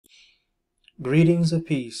Greetings of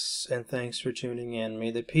peace and thanks for tuning in.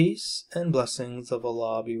 May the peace and blessings of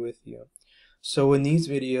Allah be with you. So in these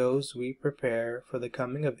videos we prepare for the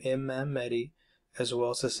coming of Imam Mahdi as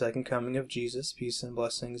well as the second coming of Jesus, peace and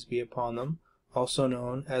blessings be upon them, also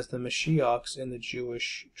known as the Mashiachs in the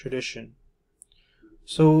Jewish tradition.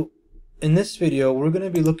 So in this video we're going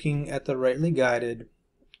to be looking at the rightly guided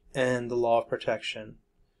and the law of protection.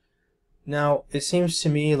 Now it seems to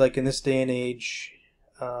me like in this day and age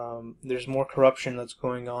there's more corruption that's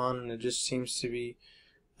going on, and it just seems to be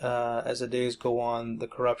as the days go on, the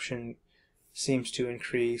corruption seems to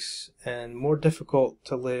increase and more difficult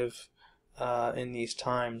to live in these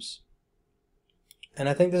times. And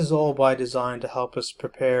I think this is all by design to help us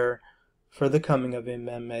prepare for the coming of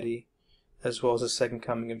Imam Mahdi as well as the second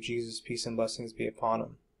coming of Jesus, peace and blessings be upon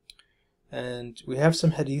him. And we have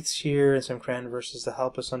some hadiths here and some Quran verses to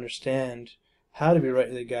help us understand how to be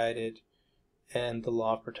rightly guided and the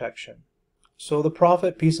law of protection. So the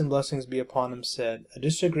Prophet, peace and blessings be upon him, said, "A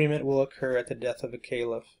disagreement will occur at the death of a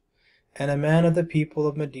caliph, and a man of the people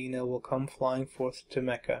of Medina will come flying forth to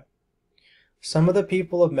Mecca. Some of the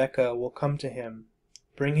people of Mecca will come to him,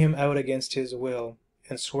 bring him out against his will,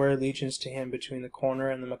 and swear allegiance to him between the corner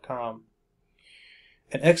and the Maqam.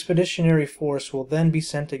 An expeditionary force will then be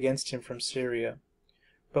sent against him from Syria,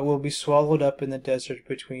 but will be swallowed up in the desert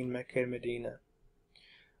between Mecca and Medina.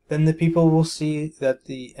 Then the people will see that,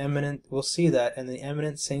 and the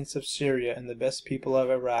eminent saints of Syria and the best people of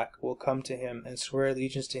Iraq will come to him and swear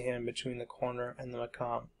allegiance to him between the corner and the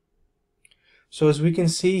Maqam." So as we can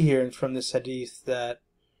see here from this hadith that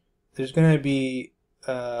there's going to be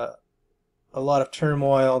a lot of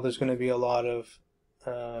turmoil, there's going to be a lot of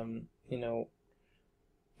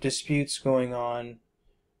disputes going on,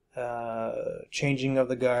 changing of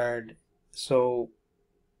the guard,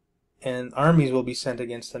 and armies will be sent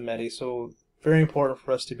against the Mahdi. So very important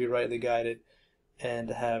for us to be rightly guided and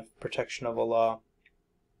to have protection of Allah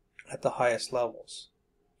at the highest levels.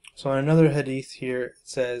 So in another hadith here it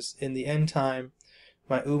says, "In the end time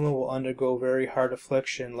my ummah will undergo very hard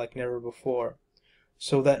affliction like never before,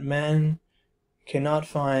 so that man cannot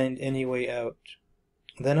find any way out.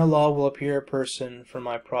 Then Allah will appear a person from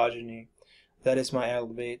my progeny, that is my Ahl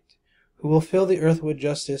Bayt, who will fill the earth with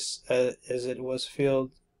justice as it was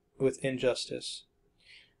filled with injustice.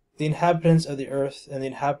 The inhabitants of the earth and the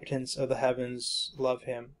inhabitants of the heavens love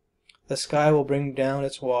him. The sky will bring down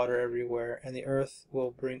its water everywhere, and the earth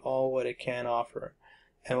will bring all what it can offer,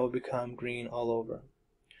 and will become green all over."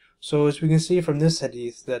 So as we can see from this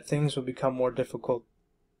hadith that things will become more difficult,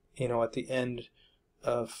 at the end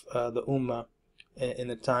of the Ummah in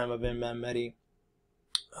the time of Imam Mahdi.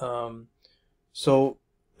 So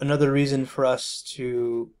another reason for us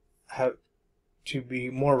to be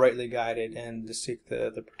more rightly guided and to seek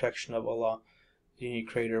the protection of Allah, the unique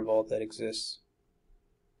creator of all that exists.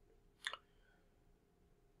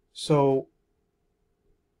 So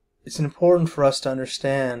it's important for us to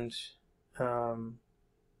understand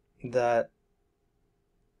that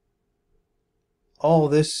all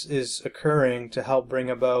this is occurring to help bring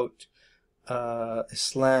about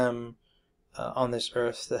Islam on this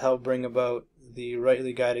earth, to help bring about the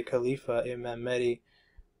rightly guided Khalifa, Imam Mahdi,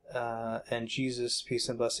 and Jesus, peace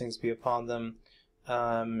and blessings be upon them,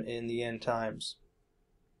 in the end times.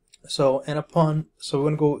 So we're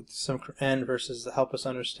going to go to some Quran verses that help us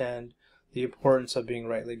understand the importance of being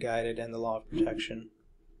rightly guided and the law of protection.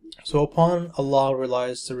 So upon Allah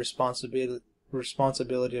relies the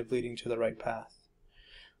responsibility of leading to the right path.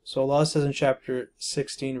 So Allah says in chapter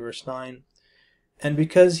 16 verse 9, "And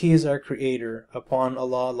because He is our Creator, upon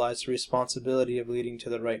Allah lies the responsibility of leading to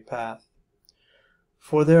the right path.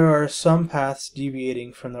 For there are some paths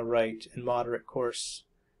deviating from the right and moderate course,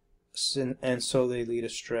 and so they lead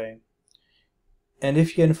astray. And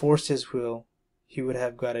if He enforced His will, He would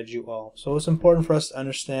have guided you all." So it's important for us to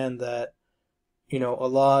understand that,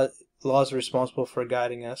 Allah is responsible for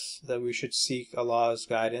guiding us, that we should seek Allah's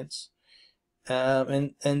guidance.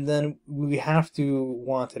 And then we have to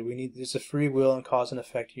want it. It's a free will and cause and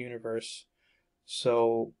effect universe.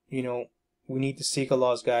 So, we need to seek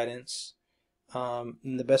Allah's guidance.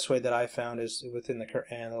 And the best way that I found is within the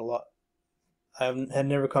Quran. I had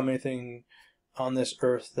never come anything on this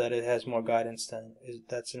earth that it has more guidance than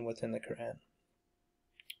that's within the Quran.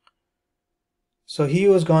 So he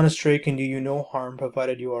who has gone astray can do you no harm,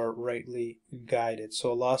 provided you are rightly guided.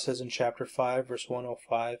 So Allah says in chapter 5, verse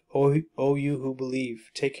 105, O you who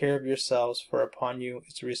believe, take care of yourselves, for upon you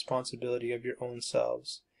is the responsibility of your own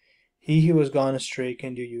selves. He who has gone astray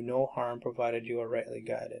can do you no harm, provided you are rightly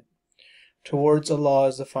guided. Towards Allah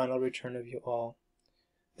is the final return of you all.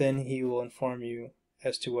 Then He will inform you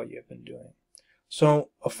as to what you have been doing.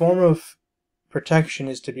 So a form of protection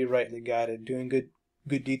is to be rightly guided, doing good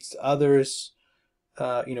deeds to others,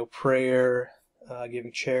 prayer,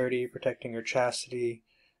 giving charity, protecting your chastity,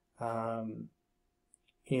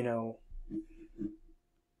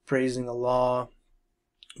 praising Allah,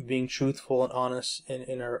 being truthful and honest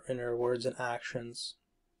in our words and actions.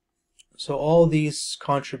 So all these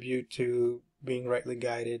contribute to being rightly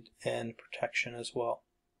guided and protection as well.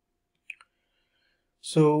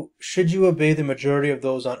 So should you obey the majority of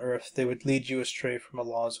those on earth, they would lead you astray from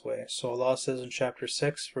Allah's way. So Allah says in chapter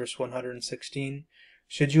 6, verse 116,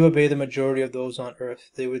 should you obey the majority of those on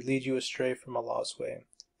earth, they would lead you astray from Allah's way.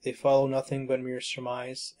 They follow nothing but mere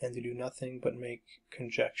surmise, and they do nothing but make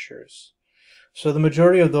conjectures. So the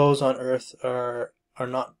majority of those on earth are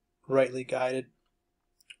not rightly guided.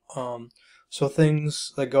 So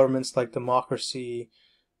things like governments like democracy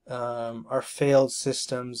are failed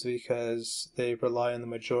systems because they rely on the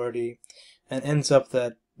majority, and ends up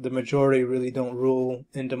that the majority really don't rule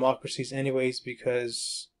in democracies anyways,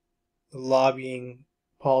 because lobbying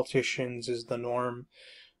politicians is the norm.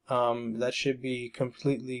 That should be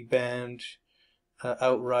completely banned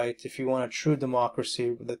outright. If you want a true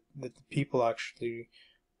democracy that the people actually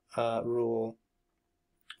rule,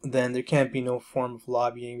 then there can't be no form of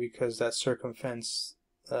lobbying, because that circumvents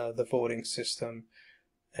the voting system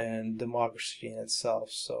and democracy in itself.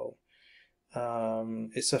 So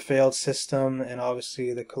it's a failed system, and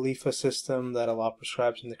obviously the Khalifa system that Allah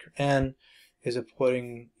prescribes in the Quran is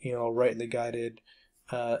appointing, rightly guided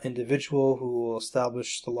individual who will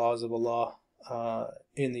establish the laws of Allah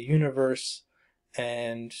in the universe,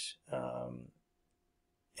 and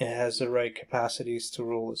it has the right capacities to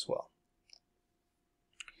rule as well.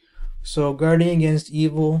 So guarding against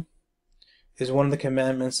evil is one of the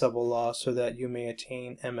commandments of Allah, so that you may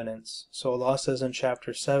attain eminence. So Allah says in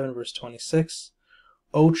chapter 7, verse 26,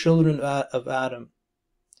 O children of Adam,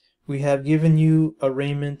 we have given you a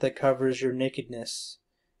raiment that covers your nakedness,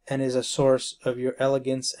 and is a source of your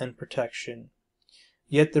elegance and protection.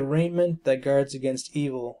 Yet the raiment that guards against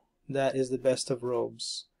evil, that is the best of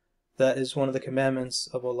robes. That is one of the commandments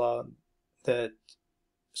of Allah,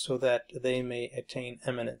 so that they may attain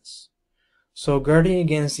eminence. So guarding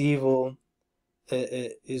against evil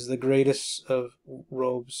is the greatest of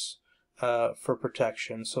robes for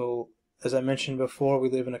protection. So as I mentioned before, we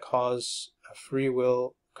live in a free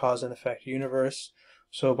will, cause and effect universe.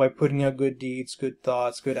 So by putting out good deeds, good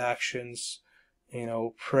thoughts, good actions,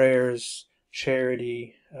 prayers,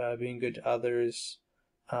 charity, being good to others,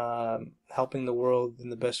 helping the world in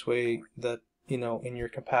the best way that, in your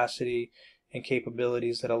capacity and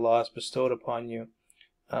capabilities that Allah has bestowed upon you,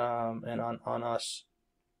 and on us,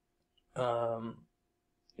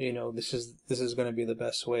 this is going to be the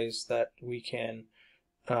best ways that we can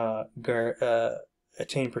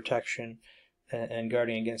attain protection, and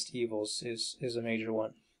guarding against evils is a major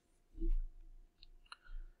one.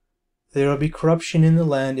 There will be corruption in the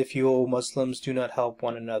land if you, O Muslims, do not help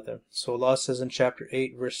one another. So Allah says in chapter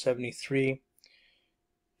 8, verse 73,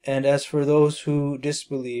 and as for those who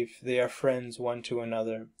disbelieve, they are friends one to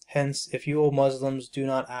another. Hence, if you, O Muslims, do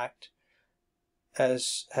not act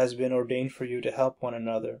as has been ordained for you to help one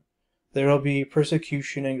another, there will be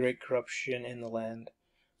persecution and great corruption in the land.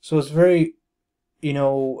 So it's very,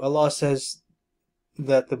 Allah says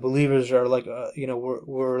that the believers are like,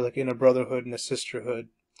 we're like in a brotherhood and a sisterhood.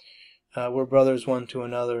 We're brothers one to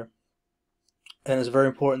another, and it's very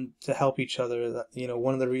important to help each other. That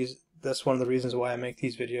that's one of the reasons why I make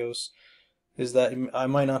these videos, is that I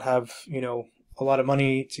might not have a lot of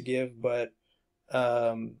money to give, but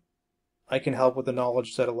I can help with the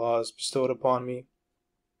knowledge that Allah has bestowed upon me,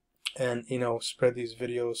 and spread these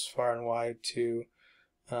videos far and wide to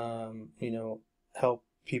help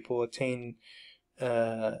people attain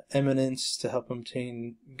eminence, to help them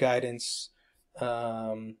obtain guidance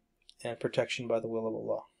and protection by the will of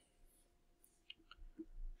Allah.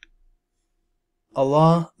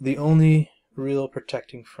 Allah, the only real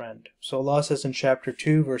protecting friend. So Allah says in chapter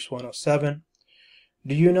 2, verse 107,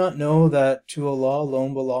 do you not know that to Allah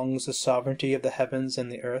alone belongs the sovereignty of the heavens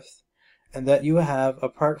and the earth, and that you have,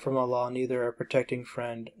 apart from Allah, neither a protecting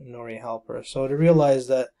friend nor a helper? So to realize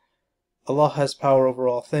that Allah has power over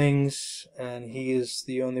all things, and He is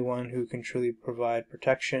the only one who can truly provide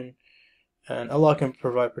protection. And Allah can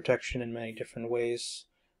provide protection in many different ways,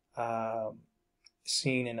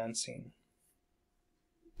 seen and unseen.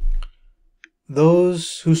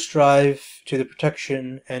 Those who strive to the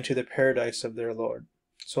protection and to the paradise of their Lord.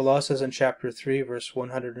 So Allah says in chapter 3, verse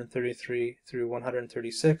 133 through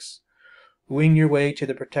 136, wing your way to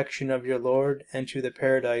the protection of your Lord and to the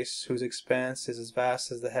paradise whose expanse is as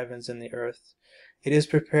vast as the heavens and the earth. It is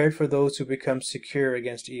prepared for those who become secure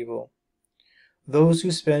against evil. those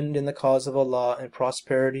who spend in the cause of Allah in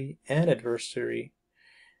prosperity and adversity,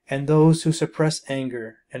 and those who suppress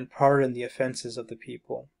anger and pardon the offenses of the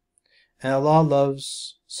people. And Allah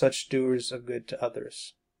loves such doers of good to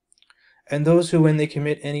others. And those who, when they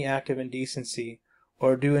commit any act of indecency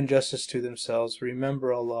or do injustice to themselves,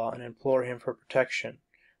 remember Allah and implore Him for protection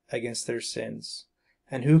against their sins.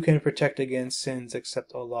 And who can protect against sins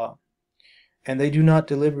except Allah? And they do not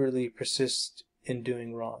deliberately persist in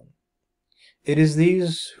doing wrong. It is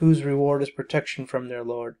these whose reward is protection from their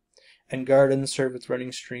Lord, and gardens served with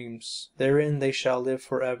running streams. Therein they shall live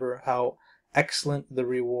forever. How excellent the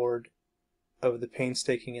reward of the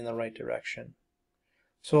painstaking in the right direction.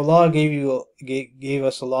 So Allah gave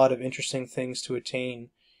us a lot of interesting things to attain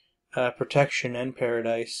protection and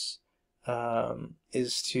paradise.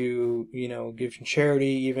 Is to, give charity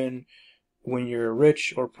even when you're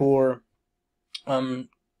rich or poor.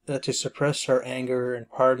 To suppress our anger and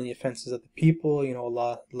pardon the offenses of the people.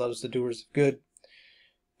 Allah loves the doers of good.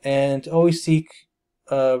 And always seek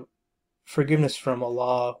forgiveness from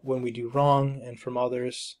Allah when we do wrong and from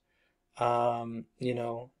others. And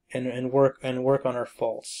work on our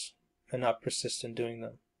faults and not persist in doing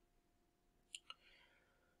them.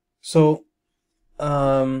 So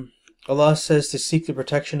Allah says to seek the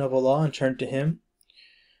protection of Allah and turn to Him,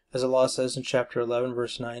 as Allah says in chapter 11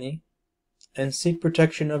 verse 90, and seek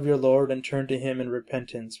protection of your Lord and turn to Him in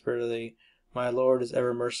repentance. Verily, my Lord is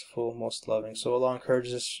ever merciful, most loving. So Allah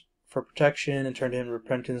encourages us for protection and turn to Him in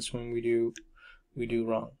repentance when we do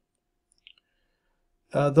wrong.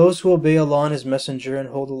 Those who obey Allah and His Messenger and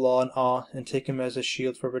hold Allah in awe and take Him as a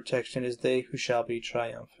shield for protection is they who shall be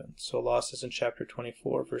triumphant. So Allah says in chapter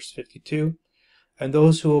 24 verse 52, and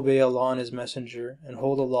those who obey Allah and His Messenger and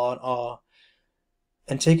hold Allah in awe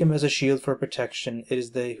and take Him as a shield for protection, it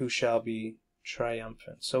is they who shall be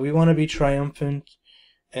triumphant. So we want to be triumphant,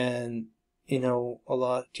 and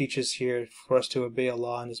Allah teaches here for us to obey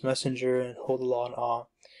Allah and His Messenger and hold Allah in awe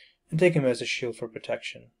and take Him as a shield for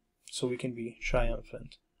protection, so we can be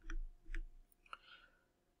triumphant.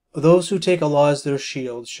 Those who take Allah as their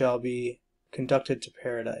shield shall be conducted to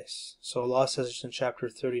paradise. So Allah says in chapter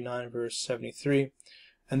 39 verse 73,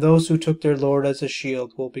 and those who took their Lord as a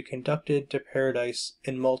shield will be conducted to paradise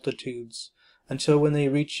in multitudes, until when they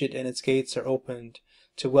reach it and its gates are opened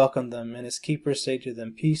to welcome them, and its keepers say to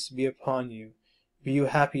them, peace be upon you, be you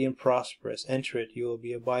happy and prosperous, enter it, you will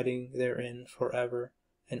be abiding therein forever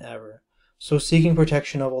and ever. So seeking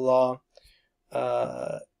protection of Allah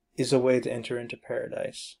is a way to enter into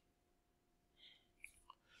paradise.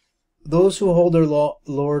 Those who hold their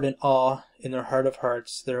Lord in awe in their heart of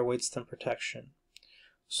hearts, there awaits them protection.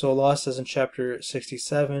 So Allah says in chapter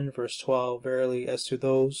 67 verse 12, verily, as to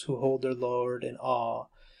those who hold their Lord in awe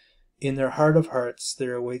in their heart of hearts,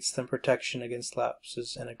 there awaits them protection against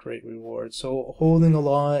lapses and a great reward. So holding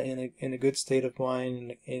Allah in a good state of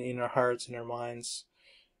mind in our hearts, in our minds,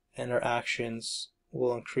 and our actions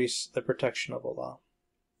will increase the protection of Allah.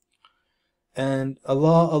 And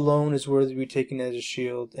Allah alone is worthy to be taken as a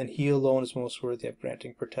shield, and He alone is most worthy of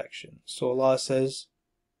granting protection. So Allah says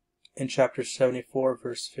in chapter 74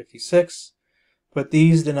 verse 56, but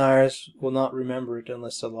these deniers will not remember it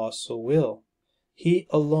unless Allah so will. He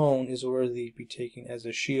alone is worthy to be taken as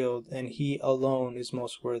a shield, and He alone is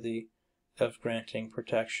most worthy of granting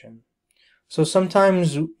protection. So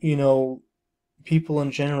sometimes, people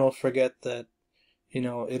in general forget that,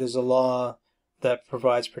 it is Allah that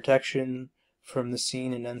provides protection from the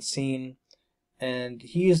seen and unseen, and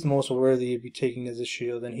He is the most worthy of be taken as a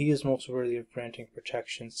shield, and He is most worthy of granting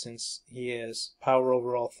protection, since He has power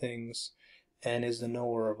over all things and is the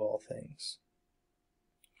knower of all things.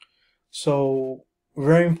 So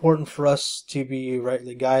very important for us to be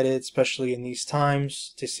rightly guided, especially in these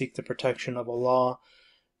times, to seek the protection of Allah,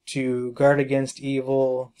 to guard against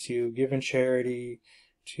evil, to give in charity,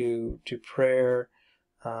 to prayer,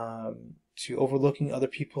 to overlooking other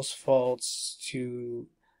people's faults, to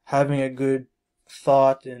having a good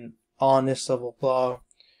thought and awness of Allah,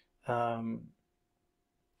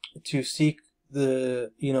 to seek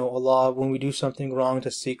Allah when we do something wrong,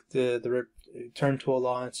 to seek turn to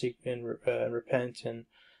Allah and seek and repent and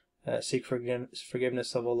seek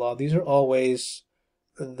forgiveness of Allah. These are all ways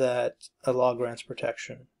that Allah grants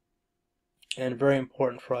protection, and very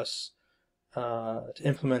important for us to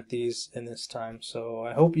implement these in this time. So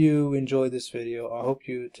I hope you enjoyed this video. I hope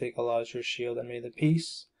you take Allah as your shield, and may the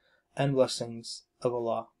peace and blessings of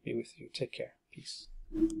Allah be with you. Take care. Peace.